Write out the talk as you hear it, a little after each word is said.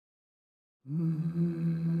This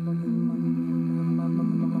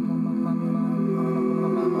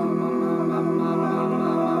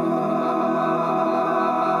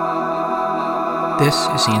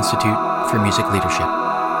is the Institute for Music Leadership.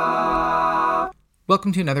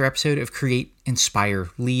 Welcome to another episode of Create, Inspire,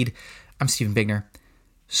 Lead. I'm Stephen Bigner.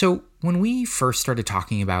 So when we first started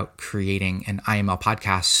talking about creating an IML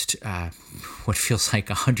podcast, what feels like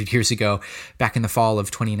 100 years ago, back in the fall of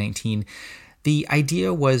 2019, the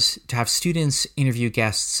idea was to have students interview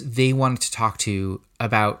guests they wanted to talk to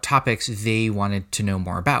about topics they wanted to know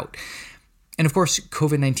more about. And of course,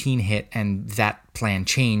 COVID-19 hit and that plan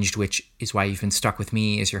changed, which is why you've been stuck with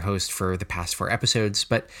me as your host for the past 4 episodes.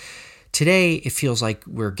 But today, it feels like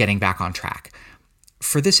we're getting back on track.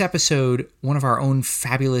 For this episode, one of our own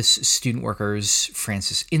fabulous student workers,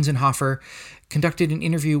 Frances Inzenhofer, conducted an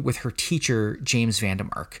interview with her teacher, James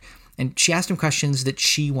VanDemark. And she asked him questions that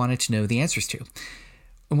she wanted to know the answers to.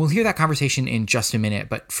 And we'll hear that conversation in just a minute.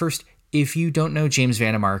 But first, if you don't know James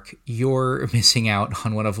VanDemark, you're missing out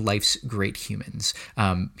on one of life's great humans.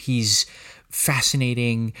 He's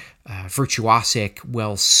fascinating, virtuosic,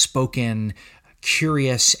 well-spoken,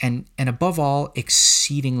 curious, and above all,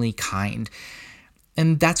 exceedingly kind.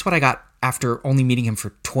 And that's what I got after only meeting him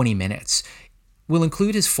for 20 minutes. We'll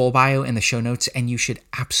include his full bio in the show notes, and you should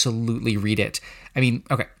absolutely read it.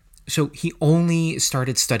 So he only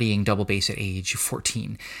started studying double bass at age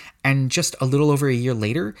 14, and just a little over a year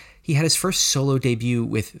later, he had his first solo debut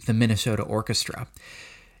with the Minnesota Orchestra.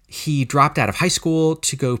 He dropped out of high school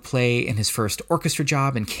to go play in his first orchestra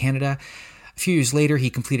job in Canada. A few years later,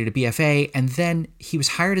 he completed a BFA, and then he was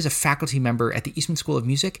hired as a faculty member at the Eastman School of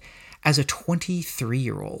Music as a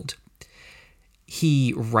 23-year-old.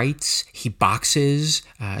 He writes, he boxes,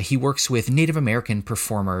 he works with Native American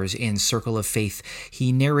performers in Circle of Faith.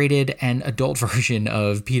 He narrated an adult version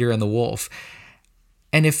of Peter and the Wolf.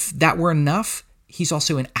 And if that were enough, he's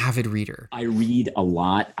also an avid reader. I read a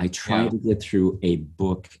lot. I try to get through a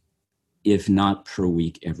book, if not per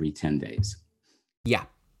week, every 10 days. Yeah,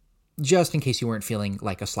 just in case you weren't feeling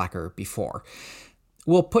like a slacker before.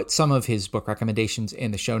 We'll put some of his book recommendations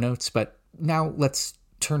in the show notes, but now let's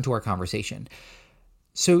turn to our conversation.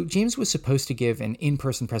 So James was supposed to give an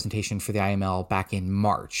in-person presentation for the IML back in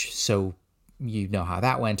March, so you know how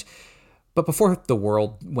that went. But before the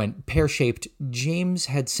world went pear-shaped, James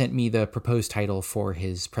had sent me the proposed title for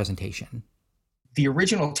his presentation. The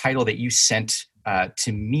original title that you sent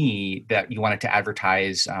to me that you wanted to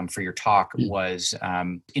advertise for your talk was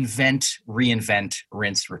Invent, Reinvent,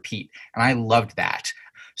 Rinse, Repeat. And I loved that.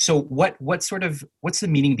 So what's the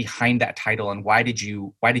meaning behind that title, and why did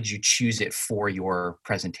you choose it for your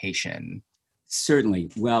presentation?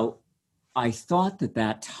 Certainly. Well, I thought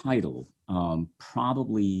that title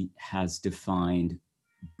probably has defined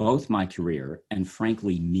both my career and,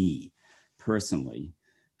 frankly, me personally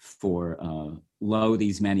for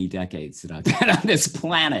these many decades that I've been on this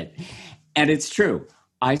planet. And it's true.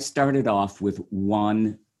 I started off with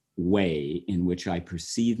one way in which I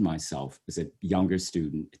perceived myself as a younger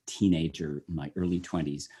student, a teenager in my early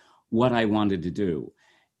 20s, what I wanted to do.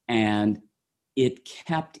 And it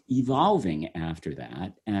kept evolving after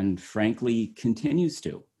that, and frankly continues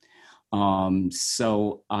to.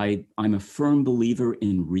 So I'm a firm believer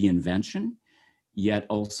in reinvention, yet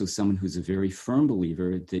also someone who's a very firm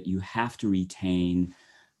believer that you have to retain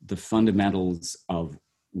the fundamentals of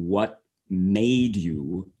what made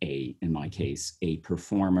you in my case, a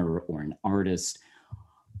performer or an artist,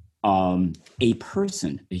 a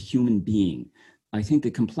person, a human being. I think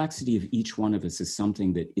the complexity of each one of us is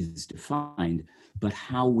something that is defined, but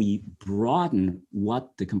how we broaden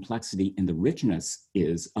what the complexity and the richness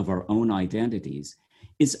is of our own identities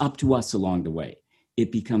is up to us along the way.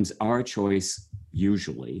 It becomes our choice,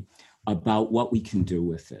 usually, about what we can do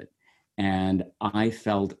with it. And I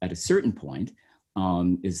felt at a certain point,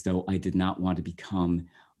 as though I did not want to become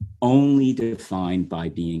only defined by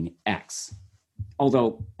being X.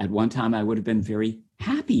 Although at one time I would have been very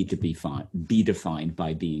happy to be defined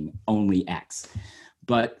by being only X.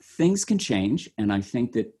 But things can change. And I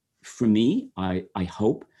think that for me, I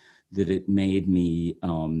hope that it made me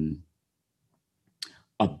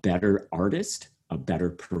a better artist, a better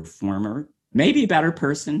performer, maybe a better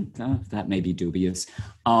person. That may be dubious.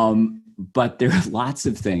 But there are lots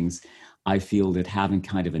of things I feel that having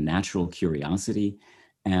kind of a natural curiosity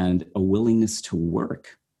and a willingness to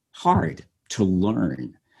work hard, to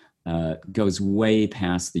learn, goes way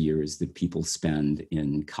past the years that people spend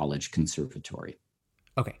in college conservatory.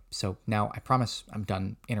 Okay, so now I promise I'm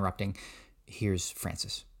done interrupting. Here's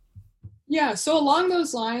Frances. Yeah, so along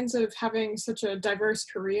those lines of having such a diverse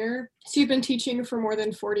career, so you've been teaching for more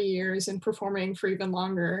than 40 years and performing for even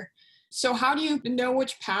longer. So how do you know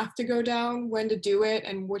which path to go down, when to do it,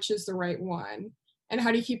 and which is the right one? And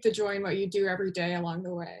how do you keep the joy in what you do every day along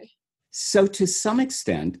the way? So to some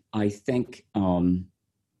extent, I think,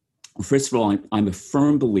 first of all, I'm a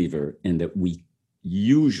firm believer in that we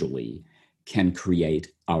usually can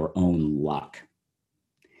create our own luck.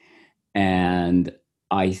 And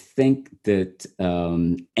I think that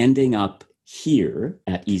ending up here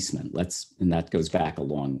at Eastman, and that goes back a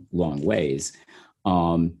long ways,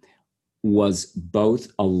 was both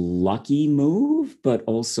a lucky move, but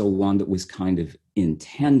also one that was kind of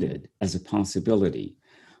intended as a possibility.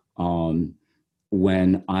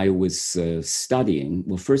 When I was studying,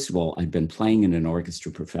 well, first of all, I'd been playing in an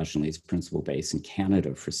orchestra professionally as principal bass in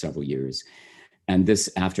Canada for several years. And this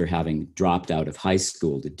after having dropped out of high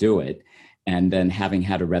school to do it, and then having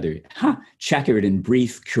had a rather checkered and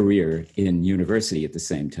brief career in university at the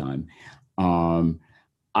same time.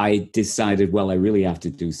 I decided, well, I really have to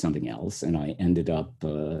do something else. And I ended up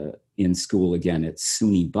in school again at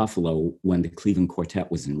SUNY Buffalo when the Cleveland Quartet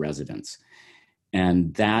was in residence.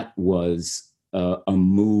 And that was a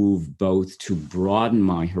move both to broaden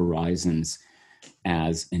my horizons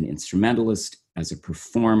as an instrumentalist, as a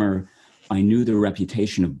performer. I knew the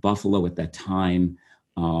reputation of Buffalo at that time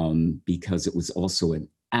because it was also an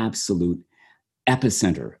absolute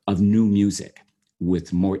epicenter of new music,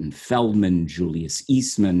 with Morton Feldman, Julius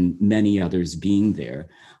Eastman, many others being there.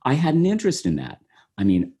 I had an interest in that. I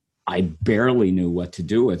mean, I barely knew what to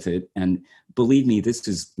do with it. And believe me, this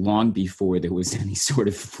is long before there was any sort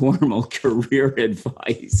of formal career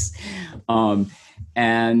advice. Luckily,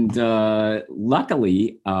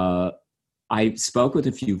 I spoke with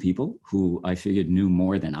a few people who I figured knew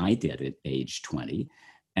more than I did at age 20.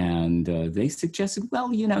 And they suggested,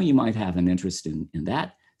 well, you might have an interest in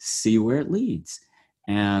that, see where it leads.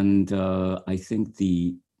 And I think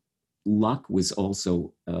the luck was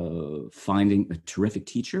also finding a terrific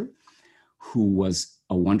teacher who was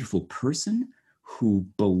a wonderful person, who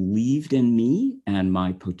believed in me and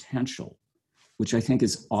my potential, which I think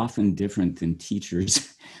is often different than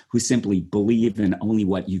teachers who simply believe in only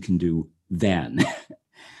what you can do then.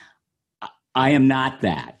 I am not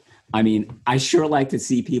that. I mean, I sure like to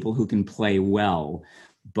see people who can play well,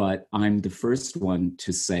 but I'm the first one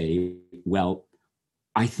to say, well,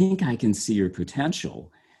 I think I can see your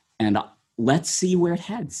potential, and let's see where it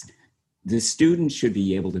heads. The student should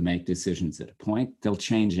be able to make decisions at a point. They'll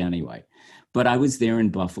change anyway. But I was there in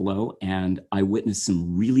Buffalo, and I witnessed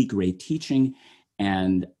some really great teaching,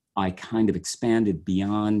 and I kind of expanded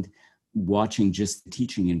beyond watching just the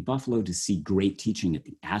teaching in Buffalo to see great teaching at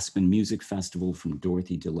the Aspen Music Festival from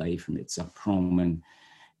Dorothy DeLay, from Itzhak Perlman,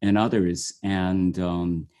 and others.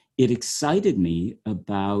 And it excited me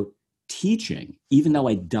about teaching, even though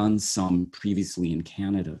I'd done some previously in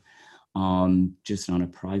Canada, just on a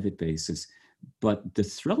private basis. But the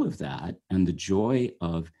thrill of that and the joy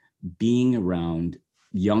of being around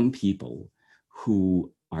young people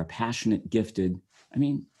who are passionate, gifted, I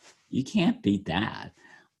mean, you can't beat that.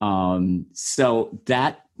 So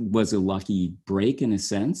that was a lucky break in a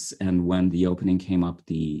sense. And when the opening came up,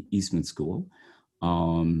 the Eastman School,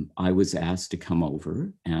 I was asked to come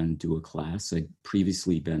over and do a class. I'd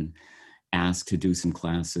previously been asked to do some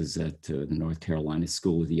classes at the North Carolina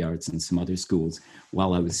School of the Arts and some other schools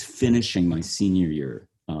while I was finishing my senior year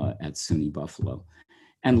at SUNY Buffalo.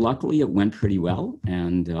 And luckily it went pretty well.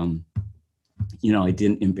 And, I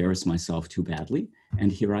didn't embarrass myself too badly.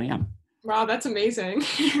 And here I am. Wow, that's amazing.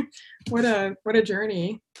 What a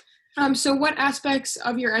journey. So what aspects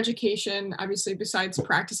of your education, obviously besides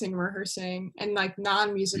practicing, rehearsing, and like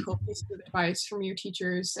non-musical pieces of advice from your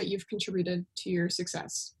teachers that you've contributed to your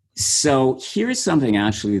success? So here's something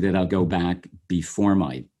actually that I'll go back before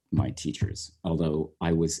my teachers, although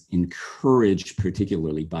I was encouraged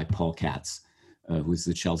particularly by Paul Katz, who was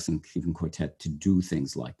the Chelsea and Cleveland Quartet, to do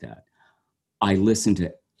things like that. I listened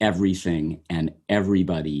to everything and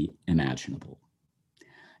everybody imaginable.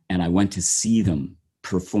 And I went to see them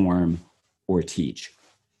perform or teach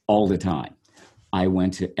all the time. I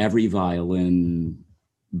went to every violin,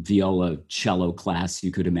 viola, cello class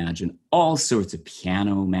you could imagine, all sorts of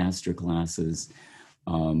piano master classes,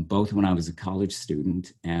 both when I was a college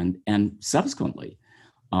student and subsequently.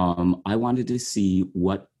 I wanted to see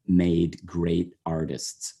what made great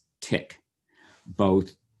artists tick,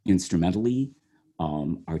 both instrumentally,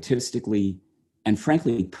 artistically, and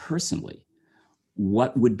frankly, personally.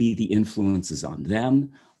 What would be the influences on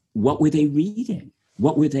them? What were they reading?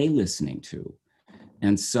 What were they listening to?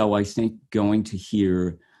 And so I think going to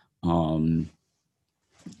hear,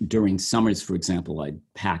 during summers, for example, I'd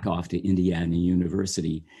pack off to Indiana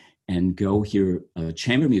University and go hear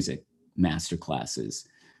chamber music master classes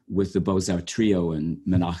with the Beaux-Arts Trio and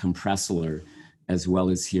Menachem Pressler, as well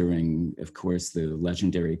as hearing, of course, the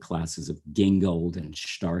legendary classes of Gingold and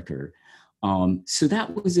Starker. So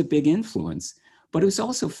that was a big influence. But it was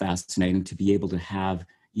also fascinating to be able to have,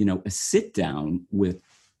 a sit down with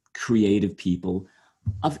creative people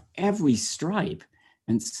of every stripe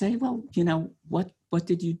and say, well, what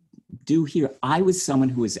did you do here? I was someone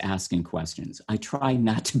who was asking questions. I try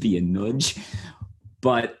not to be a nudge,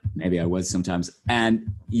 but maybe I was sometimes.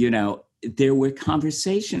 And, there were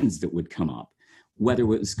conversations that would come up, whether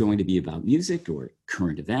it was going to be about music or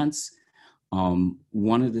current events.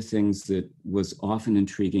 One of the things that was often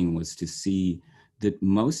intriguing was to see that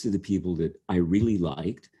most of the people that I really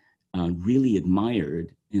liked, really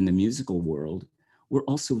admired in the musical world, were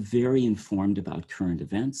also very informed about current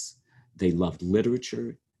events. They loved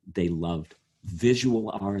literature. They loved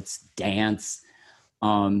visual arts, dance.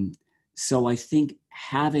 So I think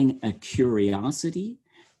having a curiosity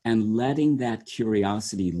and letting that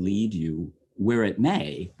curiosity lead you where it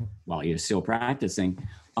may, while you're still practicing,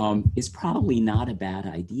 is probably not a bad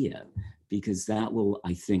idea, because that will,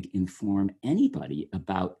 I think, inform anybody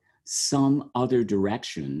about some other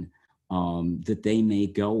direction that they may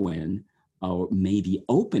go in or may be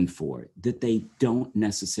open for, that they don't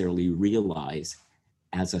necessarily realize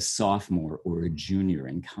as a sophomore or a junior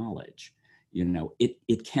in college.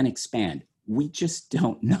 It can expand. We just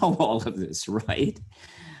don't know all of this, right?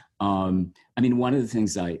 One of the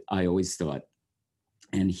things I always thought,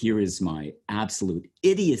 and here is my absolute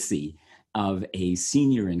idiocy of a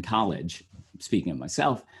senior in college, speaking of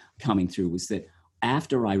myself, coming through, was that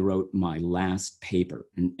after I wrote my last paper,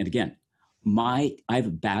 and again, I have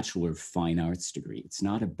a Bachelor of Fine Arts degree. It's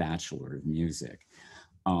not a Bachelor of Music.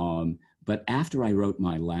 But after I wrote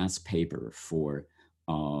my last paper for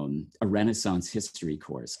a Renaissance history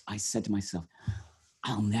course, I said to myself,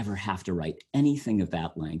 I'll never have to write anything of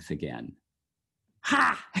that length again.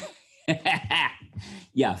 Ha!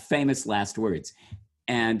 Yeah, famous last words.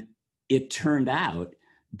 And it turned out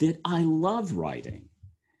that I love writing.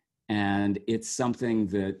 And it's something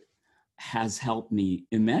that has helped me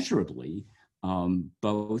immeasurably,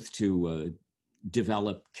 both to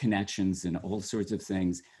develop connections and all sorts of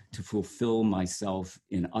things, to fulfill myself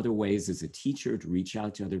in other ways as a teacher, to reach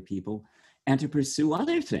out to other people, and to pursue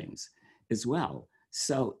other things as well.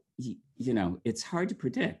 So, it's hard to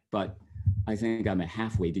predict, but I think I'm a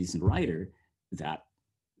halfway decent writer that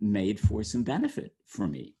made for some benefit for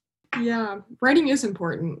me. Yeah, writing is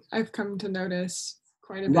important. I've come to notice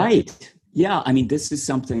quite a bit. Right. Yeah, this is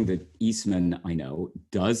something that Eastman, I know,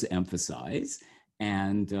 does emphasize,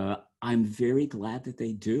 and I'm very glad that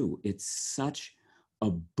they do. It's such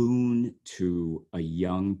a boon to a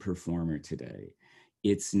young performer today.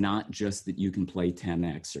 It's not just that you can play 10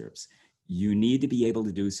 excerpts. You need to be able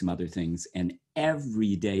to do some other things, and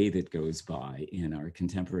every day that goes by in our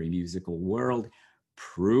contemporary musical world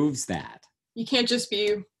proves that. You can't just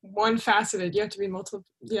be one faceted. You have to be multiple.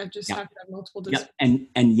 You have to have multiple disciplines. Yeah.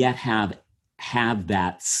 And yet have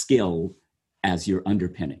that skill as your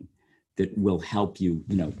underpinning that will help you,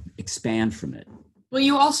 expand from it. Well,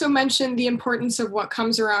 you also mentioned the importance of what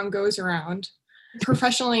comes around goes around,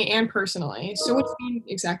 professionally and personally. So what do you mean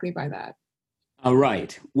exactly by that? All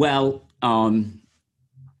right. Well,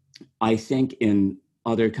 I think in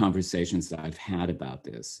other conversations that I've had about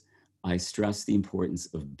this, I stress the importance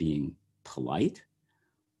of being polite,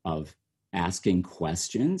 of asking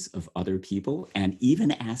questions of other people, and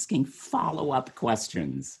even asking follow-up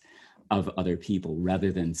questions of other people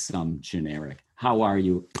rather than some generic, how are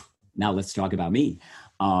you? Now let's talk about me.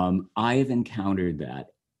 I have encountered that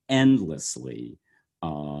endlessly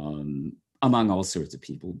among all sorts of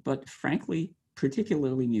people, but frankly,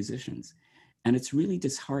 particularly musicians. And it's really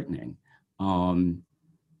disheartening.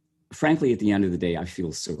 Frankly, at the end of the day, I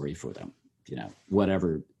feel sorry for them,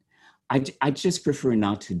 whatever. I just prefer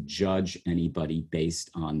not to judge anybody based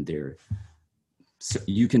on their, so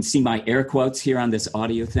you can see my air quotes here on this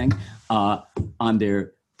audio thing, on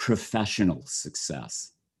their professional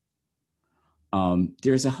success.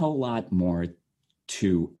 There's a whole lot more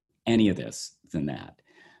to any of this than that.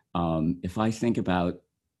 If I think about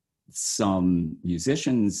some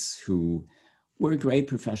musicians who were great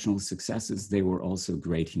professional successes, they were also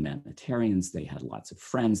great humanitarians. They had lots of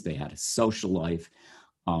friends. They had a social life.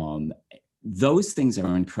 Those things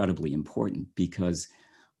are incredibly important because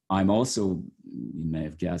I'm also, you may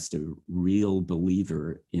have guessed, a real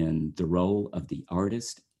believer in the role of the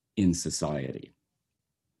artist in society.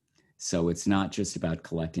 So it's not just about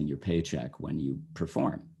collecting your paycheck when you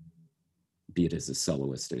perform, be it as a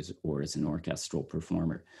soloist or as an orchestral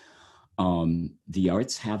performer. The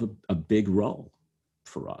arts have a big role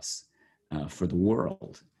for us, for the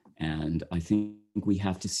world. And I think we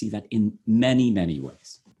have to see that in many, many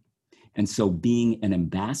ways. And so being an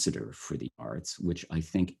ambassador for the arts, which I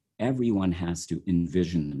think everyone has to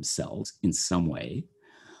envision themselves in some way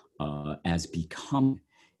as become,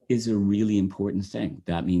 is a really important thing.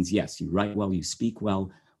 That means, yes, you write well, you speak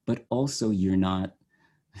well, but also you're not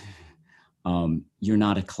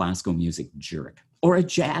a classical music jerk or a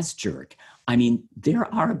jazz jerk. I mean,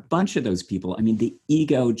 there are a bunch of those people. I mean, the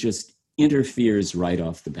ego just interferes right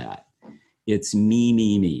off the bat. It's me,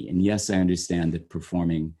 me, me. And yes, I understand that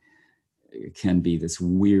performing can be this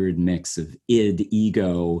weird mix of id,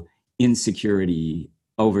 ego, insecurity,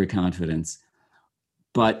 overconfidence.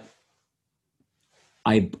 But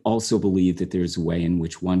I also believe that there's a way in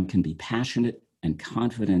which one can be passionate and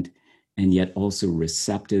confident and yet also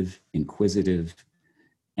receptive, inquisitive,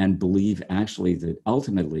 and believe actually that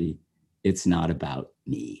ultimately it's not about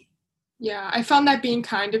me. Yeah, I found that being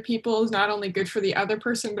kind to people is not only good for the other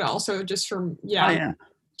person, but also just for,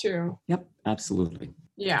 too. Yep, absolutely.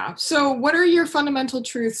 Yeah. So what are your fundamental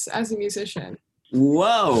truths as a musician?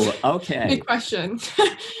 Whoa, okay. Big question.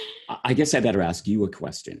 I guess I better ask you a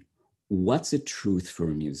question. What's a truth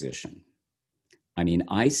for a musician? I mean,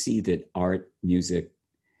 I see that art, music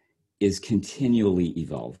is continually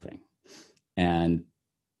evolving. And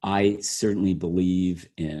I certainly believe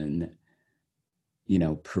in,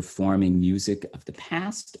 performing music of the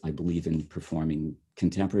past. I believe in performing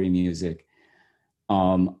contemporary music.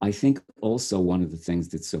 I think also one of the things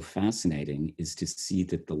that's so fascinating is to see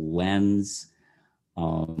that the lens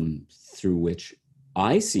through which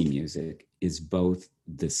I see music is both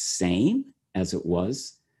the same as it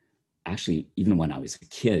was actually even when I was a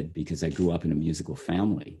kid, because I grew up in a musical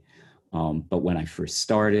family. But when I first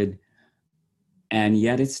started, and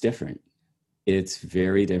yet it's different. It's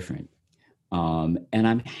very different. And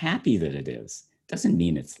I'm happy that it is. Doesn't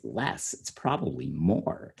mean it's less, it's probably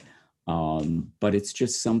more. But it's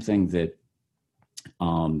just something that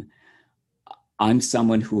I'm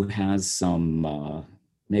someone who has some,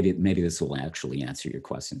 maybe this will actually answer your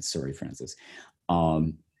question. Sorry, Frances.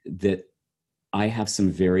 That I have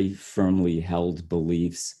some very firmly held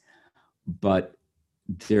beliefs, but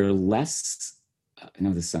they're less, I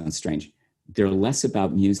know this sounds strange, they're less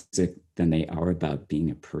about music than they are about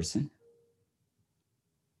being a person.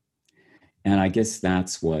 And I guess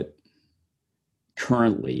that's what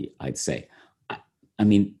currently I'd say. I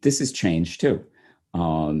mean, this has changed too.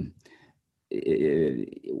 I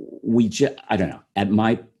don't know, at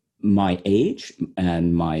my age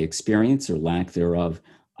and my experience or lack thereof,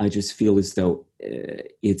 I just feel as though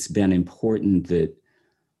it's been important that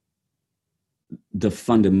the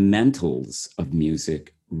fundamentals of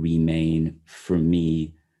music remain, for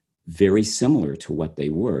me, very similar to what they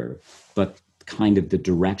were, but kind of the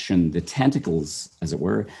direction, the tentacles, as it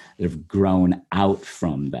were, that have grown out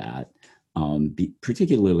from that,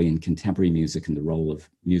 particularly in contemporary music and the role of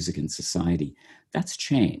music in society, that's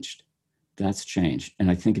changed. That's changed. And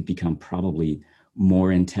I think it become probably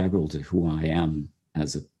more integral to who I am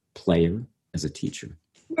as a player, as a teacher.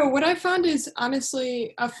 No, what I found is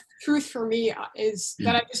honestly a truth for me is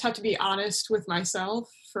that I just have to be honest with myself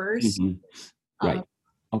first. Mm-hmm. Right.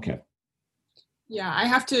 Okay. Yeah,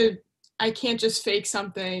 I can't just fake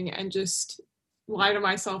something and just lie to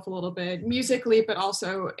myself a little bit musically, but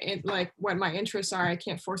also like what my interests are, I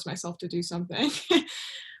can't force myself to do something.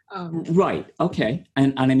 Right. Okay.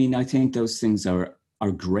 And I mean, I think those things are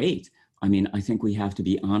great. I mean, I think we have to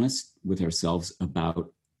be honest with ourselves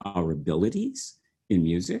about our abilities in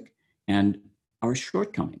music and our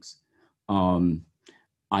shortcomings.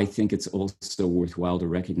 I think it's also worthwhile to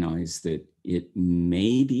recognize that it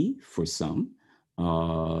may be, for some,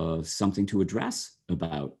 something to address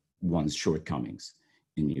about one's shortcomings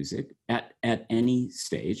in music at any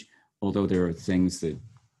stage, although there are things that,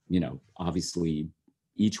 obviously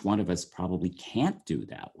each one of us probably can't do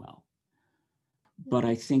that well. But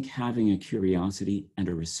I think having a curiosity and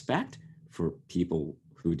a respect for people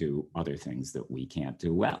who do other things that we can't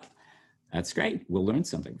do well, that's great. We'll learn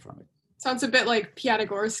something from it. Sounds a bit like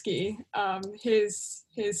Piatigorsky,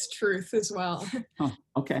 his truth as well. Oh,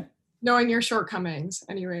 okay. Knowing your shortcomings,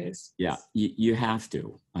 anyways. Yeah, you have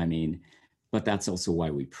to. I mean, but that's also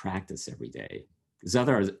why we practice every day. Because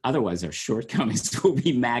otherwise our shortcomings will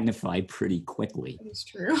be magnified pretty quickly. That's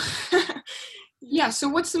true. Yeah, so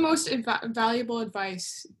what's the most valuable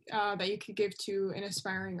advice that you could give to an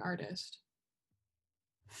aspiring artist?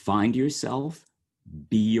 Find yourself,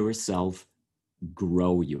 be yourself,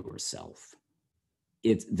 grow yourself.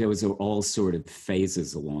 Those are all sort of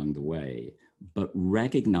phases along the way, but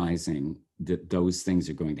recognizing that those things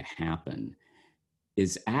are going to happen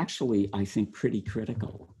is actually, I think, pretty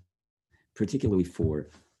critical, particularly for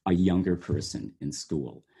a younger person in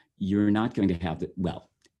school, you're not going to have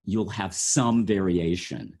you'll have some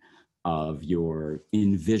variation of your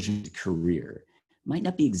envisioned career. Might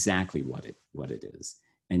not be exactly what it is.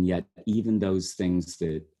 And yet even those things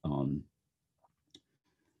that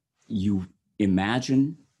you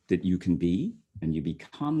imagine that you can be and you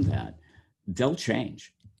become that, they'll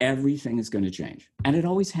change. Everything is going to change. And it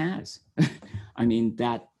always has. I mean,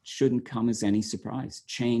 that shouldn't come as any surprise.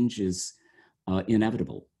 Change is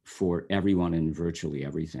inevitable for everyone in virtually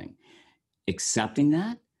everything. Accepting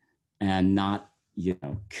that and not,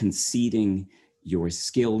 conceding your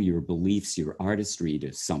skill, your beliefs, your artistry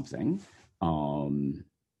to something,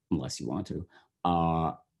 unless you want to,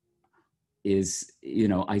 is,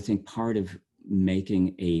 I think part of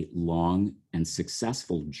making a long and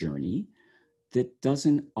successful journey that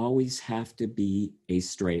doesn't always have to be a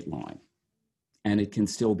straight line. And it can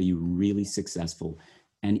still be really successful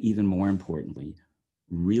and, even more importantly,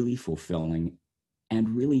 really fulfilling and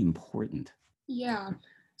really important. Yeah.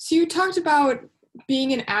 So you talked about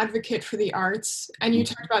being an advocate for the arts, and you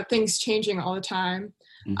talked about things changing all the time.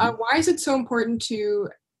 Why is it so important to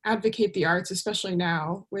advocate the arts, especially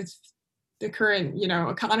now with the current,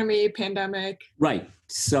 economy, pandemic? Right.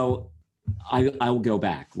 So I'll go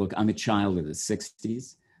back. Look, I'm a child of the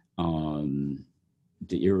 60s,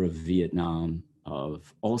 the era of Vietnam,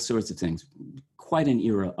 of all sorts of things, quite an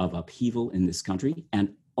era of upheaval in this country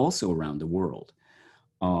and also around the world.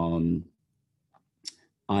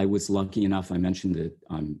 I was lucky enough, I mentioned that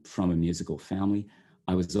I'm from a musical family.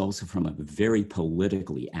 I was also from a very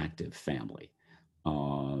politically active family.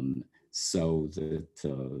 So that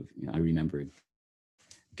I remember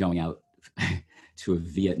going out to a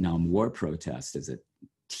Vietnam War protest as a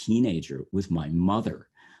teenager with my mother,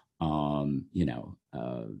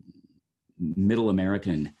 middle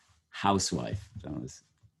American housewife.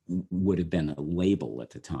 Would have been a label at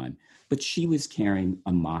the time, but she was carrying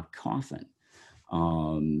a mock coffin.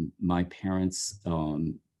 My parents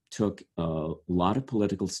took a lot of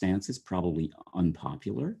political stances, probably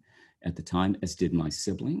unpopular at the time, as did my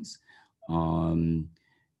siblings. And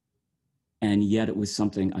yet it was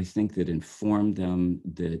something I think that informed them,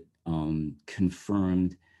 that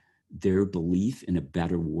confirmed their belief in a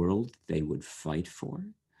better world they would fight for.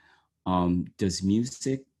 Does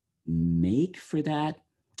music make for that?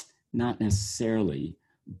 Not necessarily,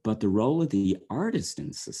 but the role of the artist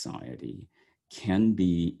in society can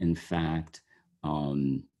be, in fact,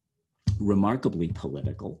 remarkably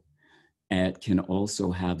political. It can also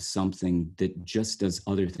have something that just does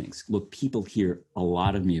other things. Look, people hear a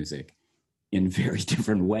lot of music in very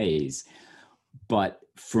different ways, but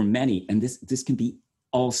for many, and this can be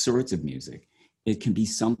all sorts of music, it can be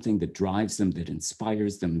something that drives them, that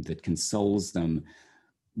inspires them, that consoles them,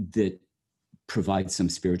 that provides some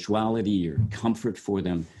spirituality or comfort for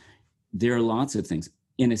them. There are lots of things.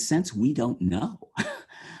 In a sense, we don't know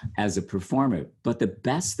as a performer, but the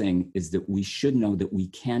best thing is that we should know that we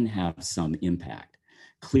can have some impact.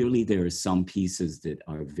 Clearly, there are some pieces that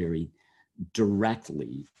are very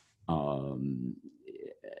directly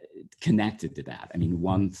connected to that. I mean,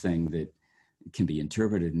 one thing that can be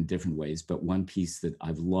interpreted in different ways, but one piece that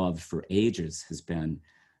I've loved for ages has been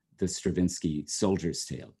the Stravinsky Soldier's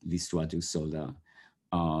Tale, L'Histoire du Soldat.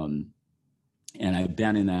 And I've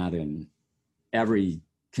been in that in every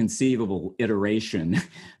conceivable iteration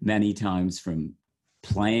many times, from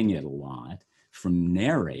playing it a lot, from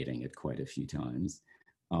narrating it quite a few times.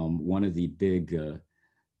 One of the big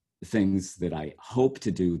things that I hope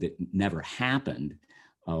to do that never happened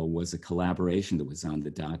was a collaboration that was on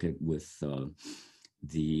the docket with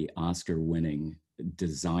the Oscar-winning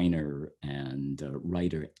designer and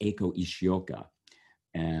writer Eiko Ishioka.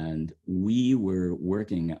 And we were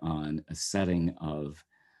working on a setting of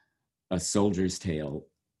A Soldier's Tale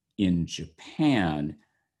in Japan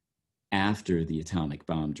after the atomic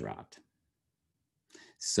bomb dropped.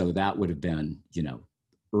 So that would have been,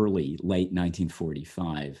 late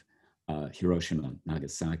 1945, Hiroshima,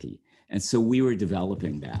 Nagasaki. And so we were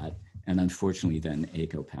developing that. And unfortunately, then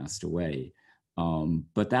Eiko passed away.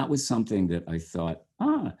 But that was something that I thought,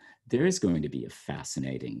 there is going to be a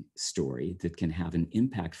fascinating story that can have an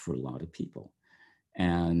impact for a lot of people.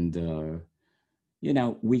 And,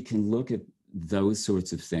 we can look at those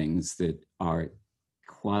sorts of things that are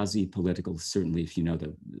quasi-political. Certainly, if you know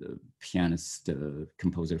the pianist,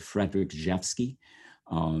 composer Frederick Rzewski,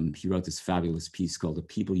 he wrote this fabulous piece called "The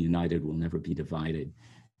People United Will Never Be Divided,"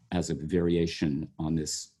 as a variation on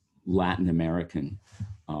this Latin American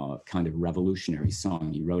kind of revolutionary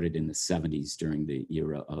song. He wrote it in the 70s during the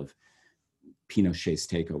era of Pinochet's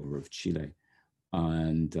takeover of Chile.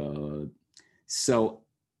 And so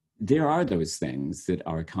there are those things that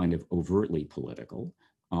are kind of overtly political,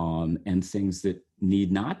 and things that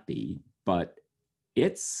need not be, but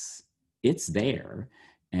it's there.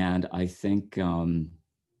 And I think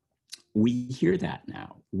we hear that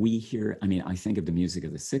now. I think of the music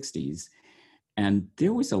of the 60s, and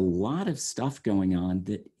there was a lot of stuff going on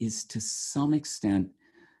that is to some extent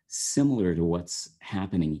similar to what's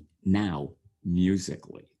happening now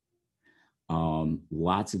musically.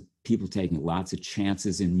 Lots of people taking lots of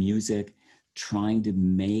chances in music, trying to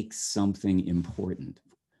make something important.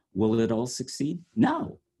 Will it all succeed?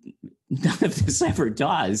 No. None of this ever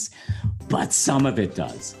does, but some of it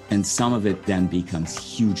does. And some of it then becomes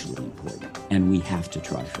hugely important. And we have to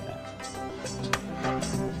try for that.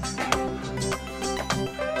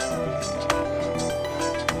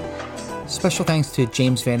 Special thanks to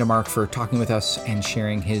James VanDemark for talking with us and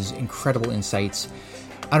sharing his incredible insights.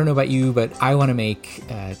 I don't know about you, but I want to make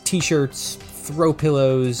t-shirts, throw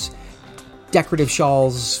pillows, decorative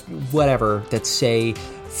shawls, whatever, that say,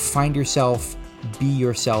 find yourself, be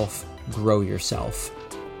yourself, grow yourself.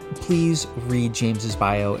 Please read James's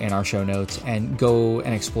bio in our show notes and go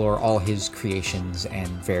and explore all his creations and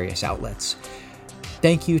various outlets.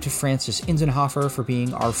 Thank you to Frances Inzenhofer for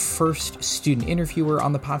being our first student interviewer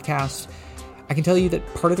on the podcast. I can tell you that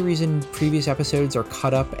part of the reason previous episodes are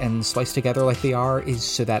cut up and spliced together like they are is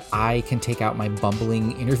so that I can take out my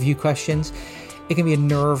bumbling interview questions. It can be a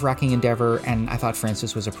nerve-wracking endeavor, and I thought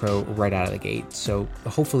Frances was a pro right out of the gate, so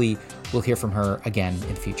hopefully we'll hear from her again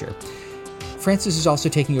in the future. Frances is also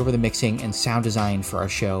taking over the mixing and sound design for our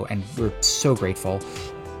show, and we're so grateful.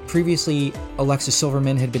 Previously, Alexa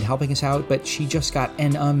Silverman had been helping us out, but she just got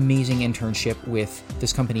an amazing internship with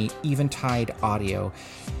this company, Eventide Audio.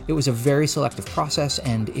 It was a very selective process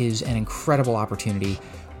and is an incredible opportunity.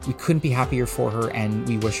 We couldn't be happier for her, and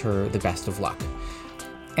we wish her the best of luck.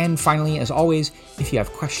 And finally, as always, if you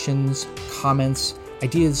have questions, comments,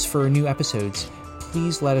 ideas for new episodes,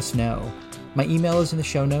 please let us know. My email is in the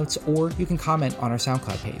show notes, or you can comment on our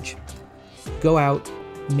SoundCloud page. Go out,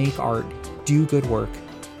 make art, do good work.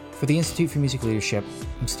 For the Institute for Music Leadership,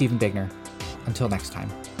 I'm Stephen Bigner. Until next time.